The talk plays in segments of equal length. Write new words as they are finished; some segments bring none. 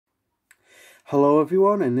Hello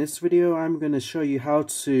everyone, in this video I'm going to show you how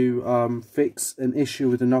to fix an issue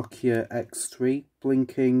with the Nokia X3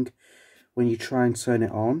 blinking when you try and turn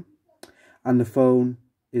it on, and the phone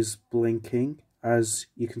is blinking as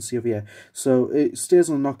you can see over here. So it stays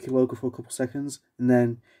on the Nokia logo for a couple seconds and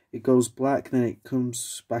then it goes black, then it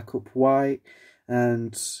comes back up white,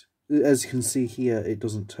 and as you can see here it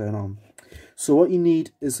doesn't turn on. So what you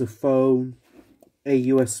need is a phone, a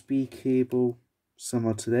USB cable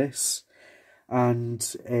similar to this,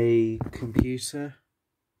 and a computer,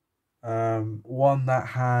 one that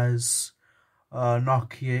has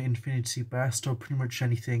Nokia Infinity Best, or pretty much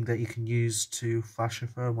anything that you can use to flash a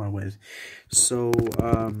firmware with. So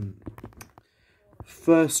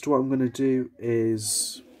first what I'm going to do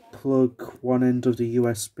is plug one end of the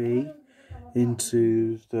USB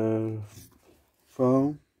into the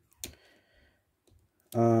phone.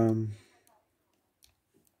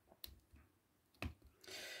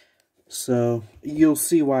 So you'll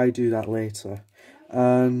see why I do that later.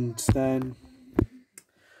 And then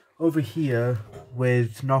over here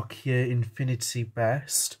with Nokia Infinity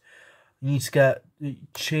Best, you need to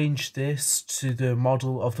change this to the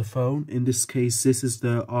model of the phone. In this case, this is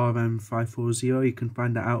the RM540. You can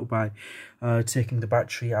find that out by taking the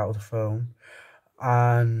battery out of the phone.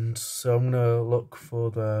 And so I'm gonna look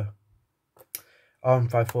for the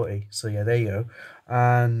RM540. So yeah, there you go.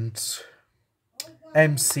 And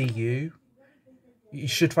MCU, you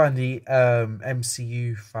should find the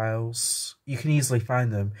MCU files. You can easily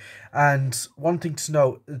find them. And one thing to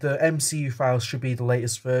note, the MCU files should be the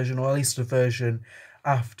latest version, or at least the version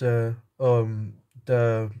after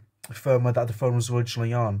the firmware that the phone was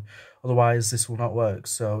originally on. Otherwise this will not work.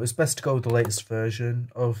 So it's best to go with the latest version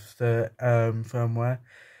of the firmware.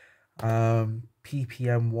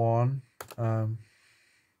 ppm1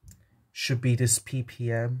 should be this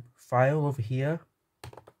ppm file over here.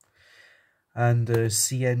 And the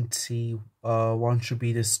CNT one should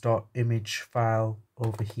be this .image file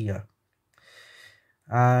over here.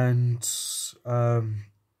 And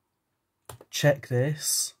check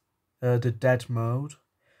this, the dead mode,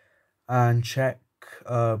 and check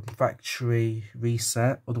factory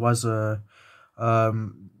reset. Otherwise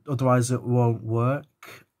it won't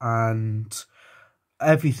work, and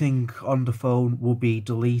everything on the phone will be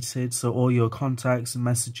deleted. So all your contacts and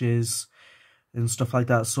messages and stuff like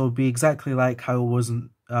that. So it'll be exactly like how it was in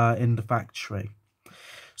the factory.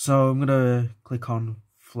 So I'm going to click on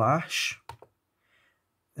flash.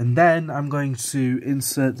 And then I'm going to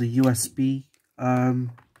insert the USB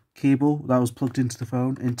cable that was plugged into the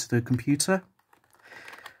phone into the computer.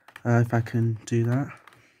 If I can do that.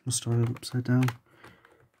 I'll start it upside down.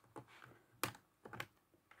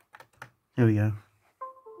 There we go.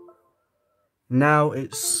 Now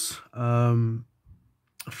it's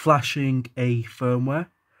flashing a firmware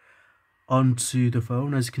onto the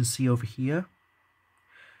phone, as you can see over here.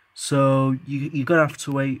 So you're gonna have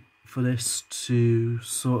to wait for this to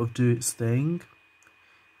sort of do its thing.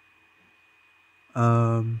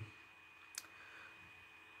 So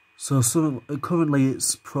currently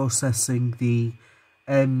it's processing the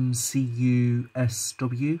MCUSW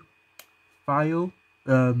file.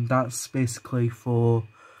 That's basically for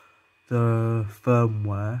the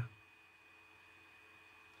firmware.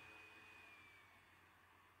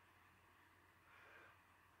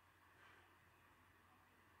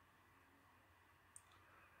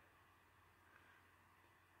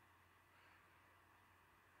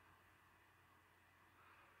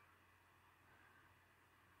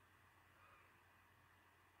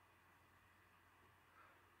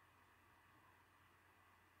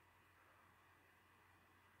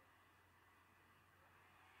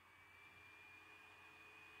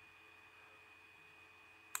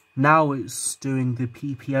 Now it's doing the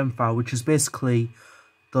ppm file, which is basically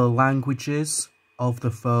the languages of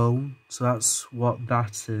the phone. So that's what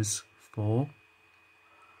that is for.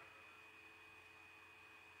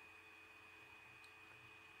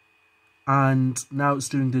 And now it's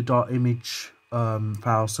doing the .image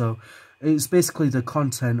file. So it's basically the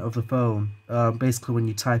content of the phone. Basically when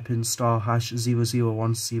you type in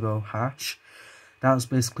 *0010#, that's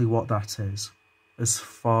basically what that is, as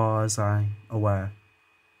far as I'm aware.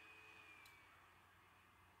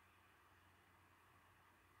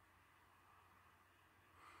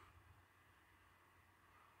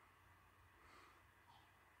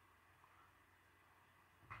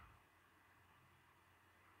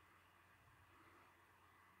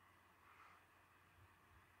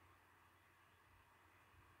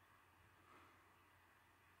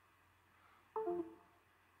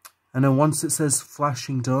 And then once it says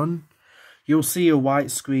flashing done, you'll see a white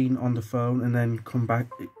screen on the phone, and then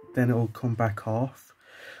it'll come back off.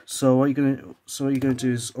 So what you're gonna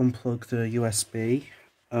do is unplug the USB.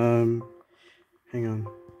 Hang on,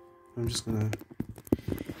 I'm just gonna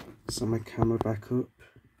set my camera back up.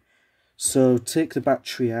 So take the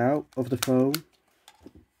battery out of the phone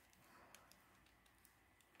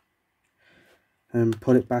and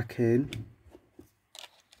put it back in,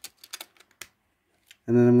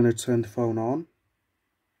 and then I'm going to turn the phone on.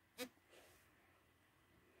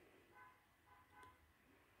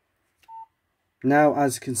 Now,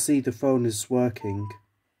 as you can see, the phone is working.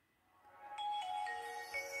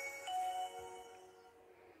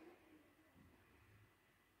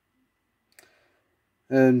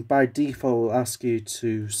 And by default, it'll ask you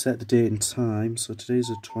to set the date and time. So today's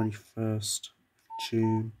the 21st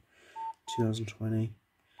June 2020.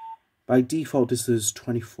 By default, this is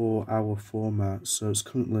 24-hour format. So it's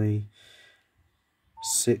currently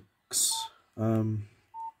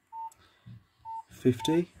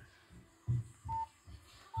 6:50.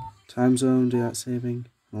 Time zone, daylight saving,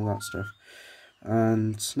 all that stuff.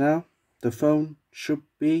 And now the phone should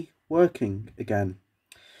be working again.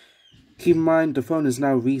 Keep in mind, the phone is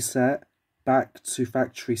now reset back to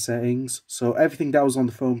factory settings, so everything that was on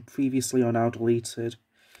the phone previously are now deleted.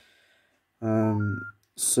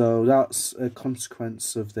 So that's a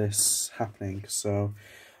consequence of this happening. So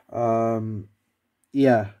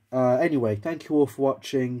yeah, anyway, thank you all for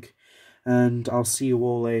watching, and I'll see you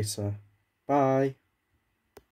all later. Bye.